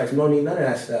contracts. We don't need none of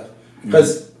that stuff.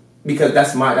 Because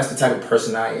that's the type of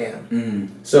person I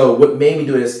am. So what made me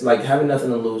do this, like, having nothing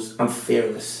to lose, I'm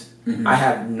fearless. I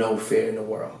have no fear in the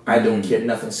world. I don't care.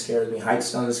 Nothing scares me.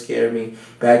 Heights doesn't scare me.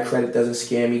 Bad credit doesn't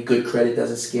scare me. Good credit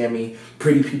doesn't scare me.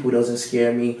 Pretty people doesn't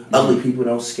scare me. Ugly people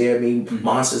don't scare me.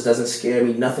 Monsters doesn't scare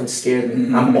me. Nothing scares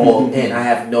me. I'm all in. I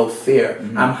have no fear.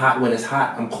 I'm hot when it's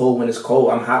hot. I'm cold when it's cold.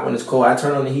 I'm hot when it's cold. I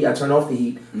turn on the heat. I turn off the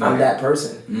heat. I'm that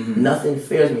person. Nothing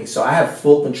fears me. So I have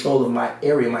full control of my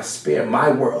area, my sphere,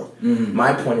 my world,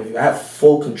 my point of view. I have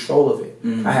full control of it.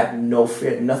 I have no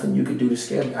fear. Nothing you could do to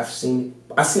scare me. I've seen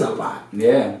a lot.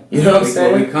 Yeah. You know what I'm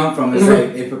saying? Where we come from, it's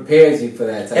like, it prepares you for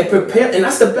that type of thing. And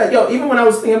that's the best. Yo, even when I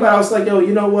was thinking about it, I was like, yo,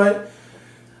 you know what?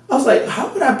 I was like,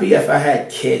 how would I be if I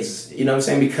had kids? You know what I'm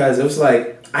saying? Because it was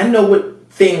like, I know what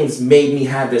things made me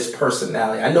have this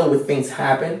personality. I know what things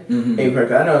happen. I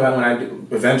know that when I do,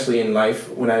 eventually in life,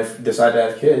 when I decide to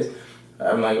have kids,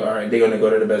 I'm like, all right, they're going to go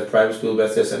to the best private school,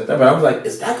 best this and that. But I was like,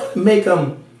 is that going to make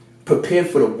them prepared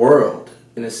for the world?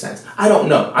 In a sense, I don't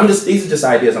know. These are just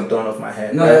ideas I'm throwing off my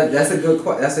head. No, right? That's a good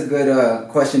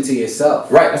question to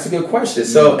yourself. Right, that's a good question.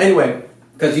 So anyway,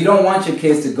 because you don't want your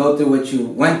kids to go through what you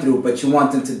went through, but you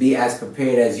want them to be as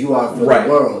prepared as you are for the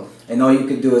world. And all you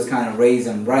could do is kind of raise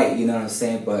them right. You know what I'm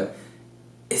saying? But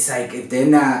it's like, if they're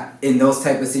not in those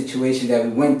type of situations that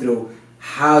we went through,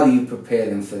 how do you prepare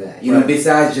them for that? You know,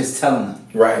 besides just telling them.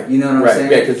 Right. You know what I'm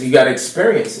saying? Yeah, because you got to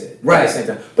experience it. Right. At the same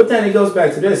time. But then it goes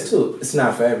back to this too. It's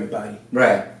not for everybody.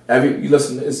 Right. You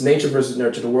listen. It's nature versus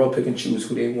nurture. The world pick and choose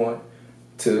who they want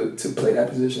to play that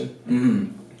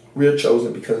position. We're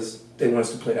chosen because they want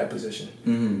us to play that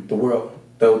position. The world,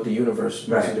 the universe,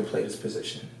 wants you to play this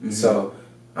position. So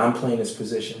I'm playing this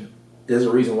position. There's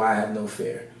a reason why I have no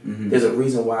fear. There's a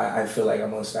reason why I feel like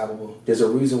I'm unstoppable. There's a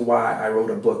reason why I wrote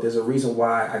a book. There's a reason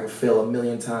why I can fail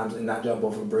 1,000,000 times and not jump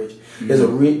off a bridge. There's a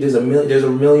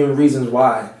million reasons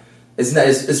why.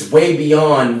 It's way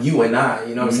beyond you and I.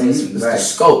 You know what I'm saying? It's the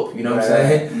scope. You know what I'm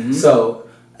saying? So,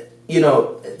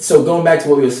 so going back to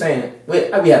what we were saying, we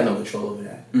have no control over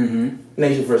that.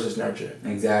 Nature versus nurture.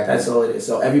 Exactly. That's all it is.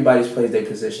 So everybody's plays their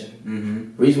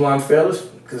position. Reason why I'm fearless,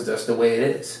 because that's the way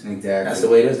it is. Exactly. That's the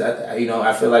way it is.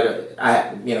 I feel like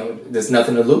there's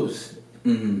nothing to lose.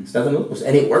 It's nothing to lose,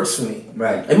 and it works for me.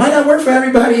 Right. It might not work for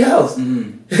everybody else.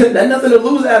 That nothing to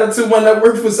lose attitude might not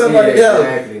work for somebody else.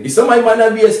 Exactly. Somebody might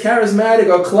not be as charismatic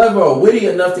or clever or witty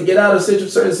enough to get out of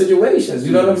certain situations.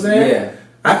 You know what I'm saying? Yeah.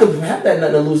 I could have that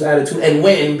nothing to lose attitude and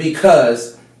win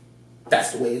because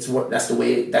that's the way it's worked. That's the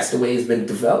way it's been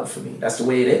developed for me. That's the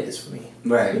way it is for me.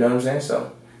 Right. You know what I'm saying?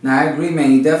 So. Now I agree,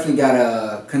 man. You definitely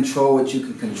gotta control what you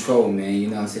can control, man. You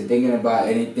know what I'm saying? Thinking about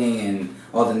anything and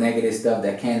all the negative stuff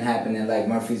that can happen in like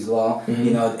Murphy's Law,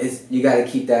 you know, you gotta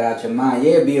keep that out your mind.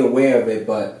 Yeah, be aware of it,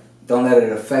 but don't let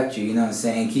it affect you, you know what I'm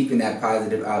saying? Keeping that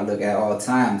positive outlook at all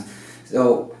times.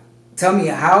 So tell me,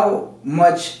 how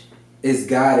much is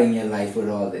God in your life with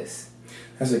all this?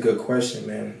 That's a good question,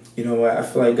 man. You know what? I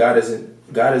feel like God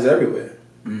is everywhere.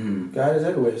 Mm-hmm. God is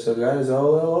everywhere. So God is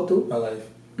all through my life.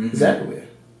 He's everywhere.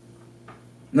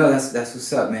 No, that's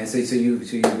what's up, man. So you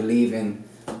believe in,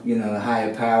 you know, the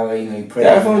higher power. You know, you pray.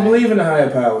 Definitely believe in the higher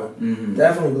power. Mm-hmm.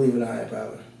 Definitely believe in the higher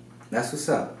power. That's what's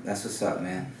up. That's what's up,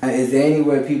 man. Is there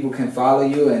anywhere people can follow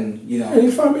you and, you know? Yeah, you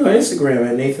can find me on Instagram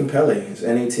at Nathan Pelle. It's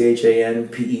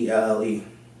NATHANPELLE.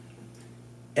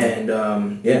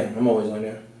 And yeah, I'm always on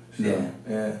there. So,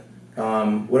 yeah.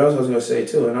 What else I was gonna say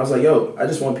too? And I was like, yo, I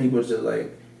just want people to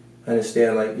like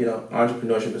understand, like, you know,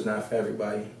 entrepreneurship is not for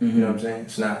everybody. You know what I'm saying?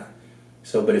 It's not.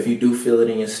 So, but if you do feel it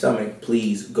in your stomach,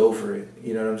 please go for it.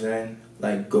 You know what I'm saying?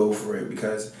 Like, go for it,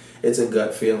 because it's a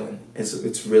gut feeling.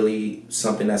 It's really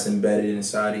something that's embedded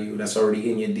inside of you, that's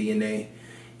already in your DNA,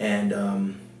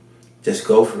 and just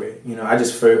go for it. You know, I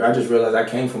just realized I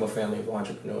came from a family of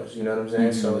entrepreneurs. You know what I'm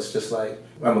saying? So it's just like,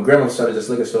 my grandma started this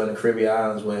liquor store in the Caribbean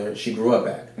Islands where she grew up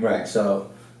at. Right. So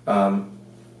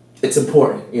it's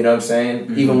important. You know what I'm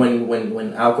saying? Even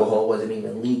when alcohol wasn't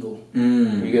even legal.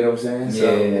 You get what I'm saying?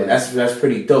 So that's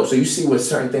pretty dope. So you see where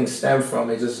certain things stem from.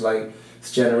 It's just like,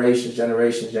 it's generations, and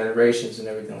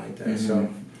everything like that. So,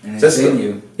 and it's in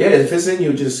you. Yeah, if it's in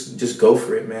you, just go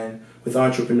for it, man. With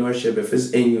entrepreneurship, if it's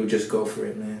in you, just go for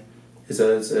it, man.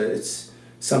 It's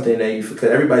something that you, because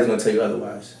everybody's gonna tell you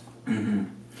otherwise.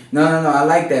 No, I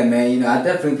like that, man. You know, I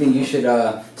definitely think you should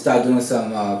start doing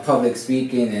some public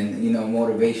speaking and, you know,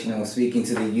 motivational speaking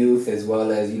to the youth, as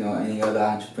well as, you know, any other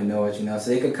entrepreneurs, you know, so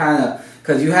they could kind of,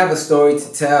 because you have a story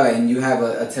to tell and you have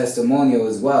a testimonial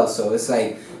as well, so it's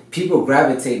like people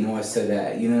gravitate more to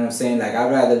that, you know what I'm saying? Like, I'd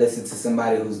rather listen to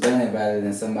somebody who's done it rather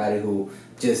than somebody who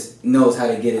just knows how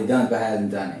to get it done but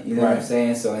hasn't done it, you know what I'm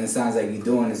saying? So, and it sounds like you're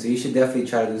doing it, so you should definitely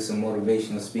try to do some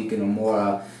motivational speaking or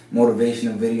more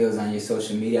motivational videos on your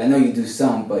social media. I know you do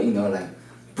some, but, you know, like,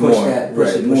 push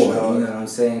it more, you know what I'm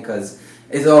saying? Because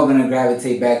it's all going to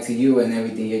gravitate back to you and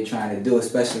everything you're trying to do,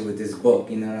 especially with this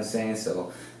book, you know what I'm saying?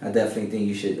 So I definitely think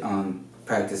you should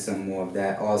practice some more of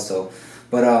that also.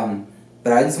 But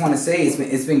I just want to say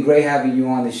it's been great having you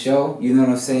on the show. You know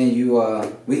what I'm saying?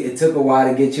 It took a while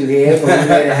to get you here, but we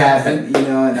made it happen. You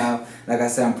know, and like I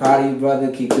said, I'm proud of you,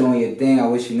 brother. Keep doing your thing. I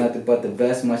wish you nothing but the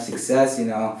best, much success. You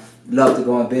know, love to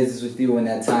go in business with you when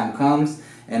that time comes.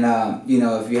 And you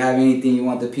know, if you have anything you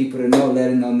want the people to know, let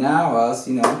them know now, or else,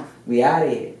 you know, we out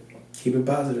of here. Keep it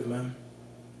positive, man.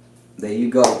 There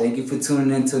you go. Thank you for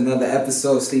tuning in to another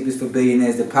episode of Sleepers for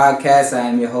Billionaires, the podcast. I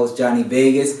am your host, Johnny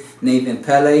Vegas, Nathan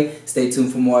Pelle. Stay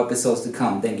tuned for more episodes to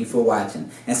come. Thank you for watching,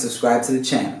 and subscribe to the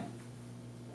channel.